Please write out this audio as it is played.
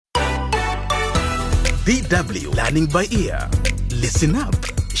DW Learning by Ear. Listen up.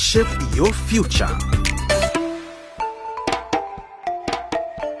 Shape your future.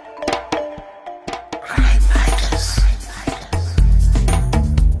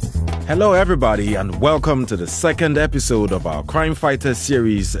 Hello everybody and welcome to the second episode of our Crime Fighter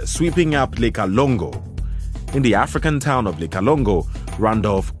series sweeping up Lekalongo. In the African town of Lekalongo,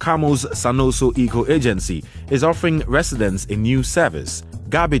 Randolph, Camo's Sanoso Eco Agency is offering residents a new service,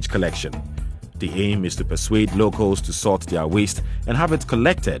 garbage collection. The aim is to persuade locals to sort their waste and have it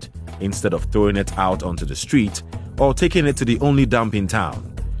collected instead of throwing it out onto the street or taking it to the only dump in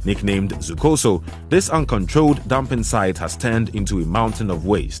town. Nicknamed Zukoso, this uncontrolled dumping site has turned into a mountain of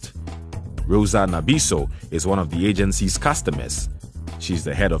waste. Rosa Nabiso is one of the agency's customers. She's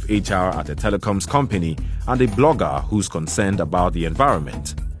the head of HR at a telecoms company and a blogger who's concerned about the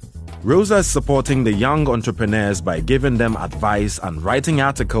environment. Rosa is supporting the young entrepreneurs by giving them advice and writing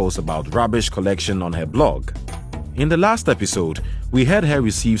articles about rubbish collection on her blog. In the last episode, we heard her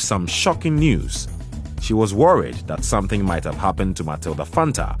receive some shocking news. She was worried that something might have happened to Matilda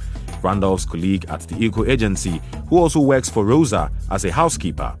Fanta, Randolph's colleague at the Eco Agency, who also works for Rosa as a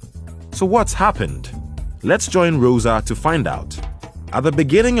housekeeper. So what's happened? Let's join Rosa to find out. At the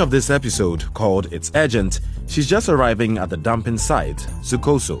beginning of this episode, called It's Urgent, she's just arriving at the dumping site,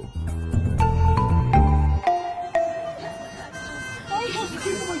 Zukoso.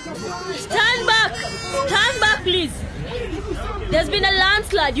 Stand back, please. There's been a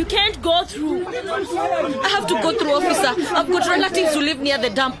landslide. You can't go through. I have to go through, officer. I've got relatives who live near the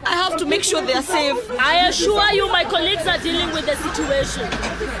dump. I have to make sure they are safe. I assure you my colleagues are dealing with the situation.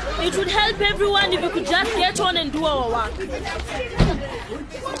 It would help everyone if we could just get on and do our work.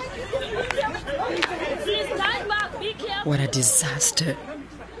 Please stand back. Be careful. What a disaster.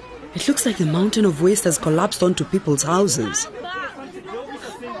 It looks like the mountain of waste has collapsed onto people's houses.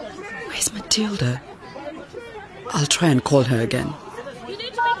 Where's Matilda? I'll try and call her again. You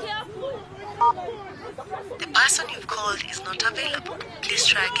need to be careful. The person you've called is not available. Please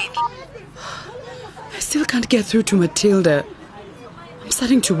try again. I still can't get through to Matilda. I'm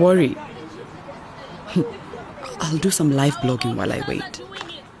starting to worry. I'll do some live blogging while I wait.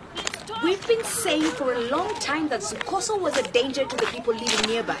 We've been saying for a long time that Zukoso was a danger to the people living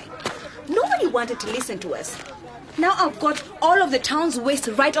nearby. Nobody wanted to listen to us. Now I've got all of the town's waste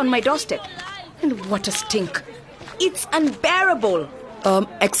right on my doorstep. And what a stink. It's unbearable.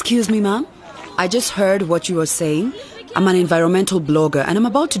 Excuse me, ma'am. I just heard what you were saying. I'm an environmental blogger and I'm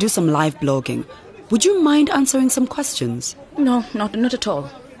about to do some live blogging. Would you mind answering some questions? No, not at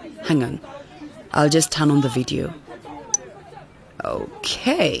all. Hang on. I'll just turn on the video.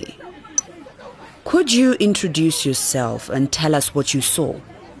 Okay. Could you introduce yourself and tell us what you saw?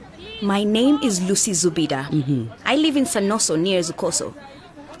 My name is Lucy Zubida. I live in Sanoso near Zukoso.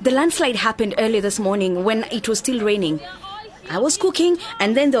 The landslide happened earlier this morning when it was still raining. I was cooking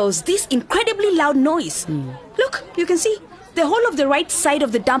and then there was this incredibly loud noise. Look, you can see. The whole of the right side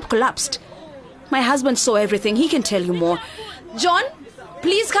of the dump collapsed. My husband saw everything. He can tell you more. John,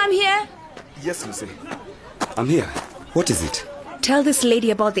 please come here. Yes, Lucy. I'm here. What is it? Tell this lady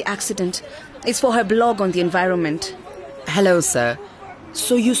about the accident. It's for her blog on the environment. Hello, sir.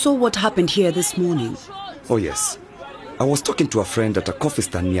 So you saw what happened here this morning? Oh, yes. I was talking to a friend at a coffee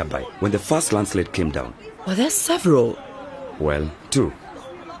stand nearby when the first landslide came down. Well, there's several. Well, two.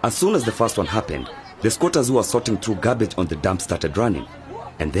 As soon as the first one happened, the squatters who were sorting through garbage on the dump started running.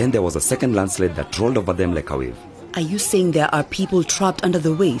 And then there was a second landslide that rolled over them like a wave. Are you saying there are people trapped under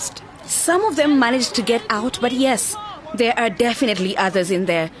the waste? Some of them managed to get out, but yes, there are definitely others in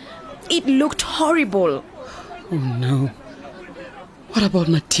there. It looked horrible. Oh, no. What about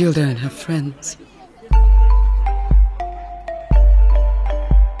Matilda and her friends?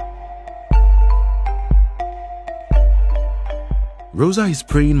 Rosa is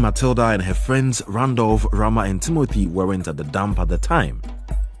praying Matilda and her friends Randolph, Rama and Timothy weren't at the dump at the time.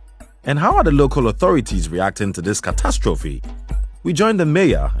 And how are the local authorities reacting to this catastrophe? We joined the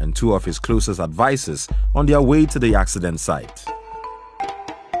mayor and two of his closest advisors on their way to the accident site.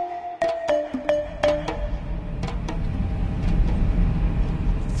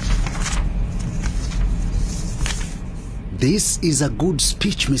 This is a good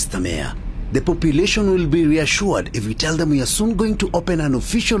speech, Mr. Mayor. The population will be reassured if we tell them we are soon going to open an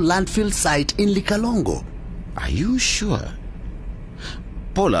official landfill site in Lekalongo. Are you sure?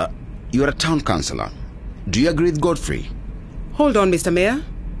 Paula, you're a town councillor. Do you agree with Godfrey? Hold on, Mr. Mayor.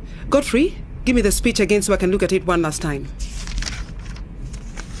 Godfrey, give me the speech again so I can look at it one last time.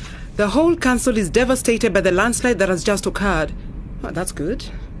 The whole council is devastated by the landslide that has just occurred. Oh, that's good.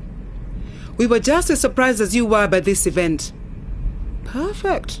 We were just as surprised as you were by this event.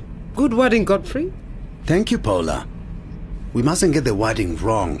 Perfect. Good wording, Godfrey. Thank you, Paula. We mustn't get the wording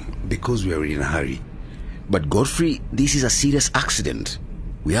wrong because we are in a hurry. But Godfrey, this is a serious accident.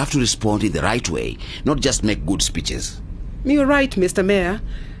 We have to respond in the right way, not just make good speeches. You're right, Mr. Mayor.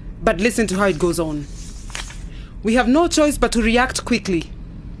 But listen to how it goes on. We have no choice but to react quickly.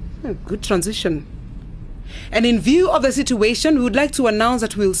 Good transition. And in view of the situation, we would like to announce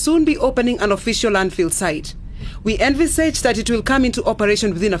that we will soon be opening an official landfill site. We envisage that it will come into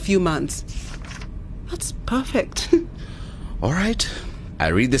operation within a few months. That's perfect. All right. I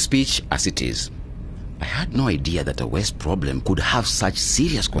read the speech as it is. I had no idea that a waste problem could have such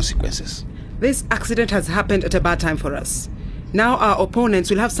serious consequences. This accident has happened at a bad time for us. Now our opponents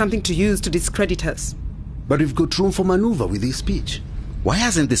will have something to use to discredit us. But we've got room for maneuver with this speech. Why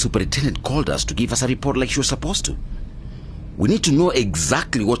hasn't the superintendent called us to give us a report like she was supposed to? We need to know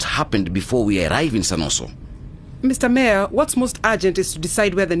exactly what happened before we arrive in Sanoso. Mr. Mayor, what's most urgent is to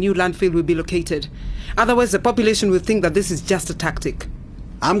decide where the new landfill will be located. Otherwise, the population will think that this is just a tactic.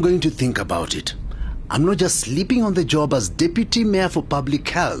 I'm going to think about it. I'm not just sleeping on the job as Deputy Mayor for Public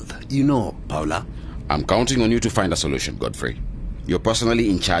Health. You know, Paula. I'm counting on you to find a solution, Godfrey. You're personally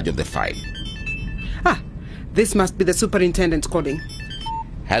in charge of the file. This must be the superintendent calling.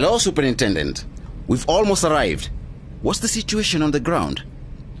 Hello, Superintendent. We've almost arrived. What's the situation on the ground?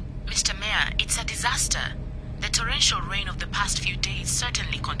 Mr. Mayor, it's a disaster. The torrential rain of the past few days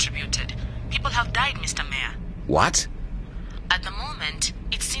certainly contributed. People have died, Mr. Mayor. What? At the moment,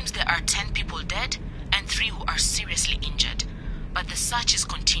 it seems there are 10 people dead and 3 who are seriously injured. But the search is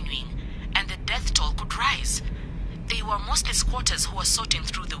continuing, and the death toll could rise. They were mostly squatters who were sorting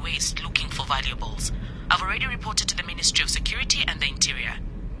through the waste looking for valuables. I've already reported to the Ministry of Security and the Interior.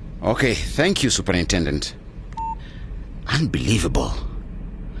 Okay, thank you, Superintendent. Unbelievable.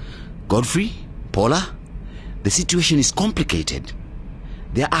 Godfrey, Paula, the situation is complicated.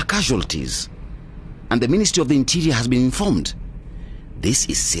 There are casualties, and the Ministry of the Interior has been informed. This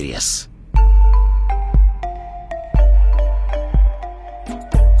is serious.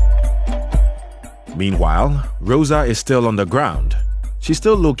 Meanwhile, Rosa is still on the ground. She's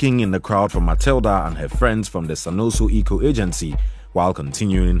still looking in the crowd for Matilda and her friends from the Sanoso Eco Agency while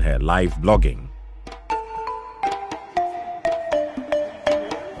continuing her live blogging.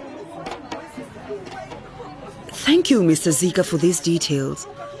 Thank you, Mr. Zika, for these details.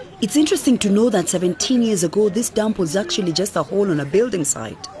 It's interesting to know that 17 years ago, this dump was actually just a hole on a building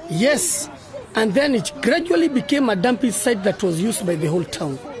site. Yes, and then it gradually became a dumping site that was used by the whole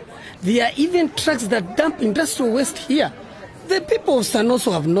town. There are even trucks that dump industrial waste here. The people of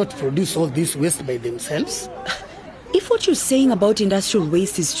Sanoso have not produced all this waste by themselves. If what you're saying about industrial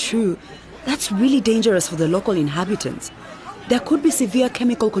waste is true, that's really dangerous for the local inhabitants. There could be severe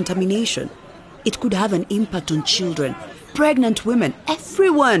chemical contamination. It could have an impact on children, pregnant women,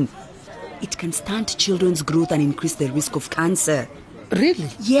 everyone. It can stunt children's growth and increase the risk of cancer. Really?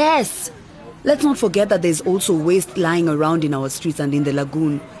 Yes. Let's not forget that there's also waste lying around in our streets and in the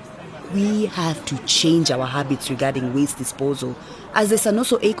lagoon. We have to change our habits regarding waste disposal, as the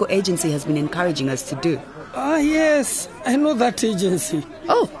Sanoso Eco Agency has been encouraging us to do. Ah, yes. I know that agency.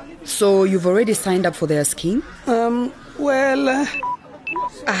 Oh, so you've already signed up for their scheme? My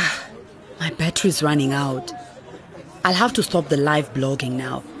battery's running out. I'll have to stop the live blogging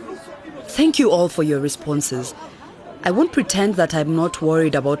now. Thank you all for your responses. I won't pretend that I'm not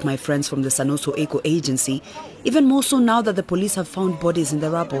worried about my friends from the Sanoso Eco Agency, even more so now that the police have found bodies in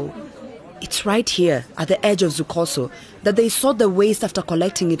the rubble. It's right here, at the edge of Zukoso, that they sort the waste after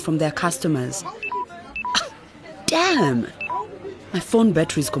collecting it from their customers. Damn! My phone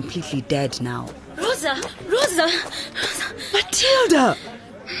battery is completely dead now. Rosa! Matilda!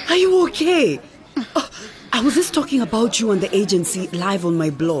 Are you okay? Oh, I was just talking about you and the agency live on my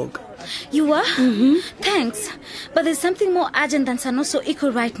blog. You were? Mm-hmm. Thanks. But there's something more urgent than Sanoso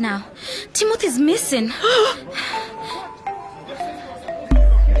Eco right now. Timothy's missing.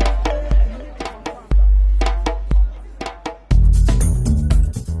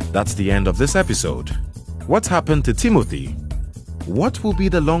 That's the end of this episode. What's happened to Timothy? What will be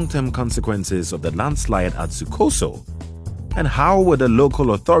the long-term consequences of the landslide at Zukoso? And how will the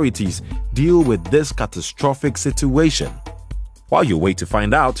local authorities deal with this catastrophic situation? While you wait to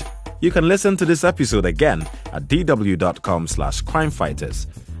find out, you can listen to this episode again at dw.com/crimefighters.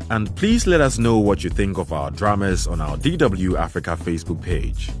 And please let us know what you think of our dramas on our DW Africa Facebook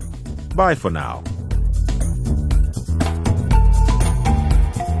page. Bye for now.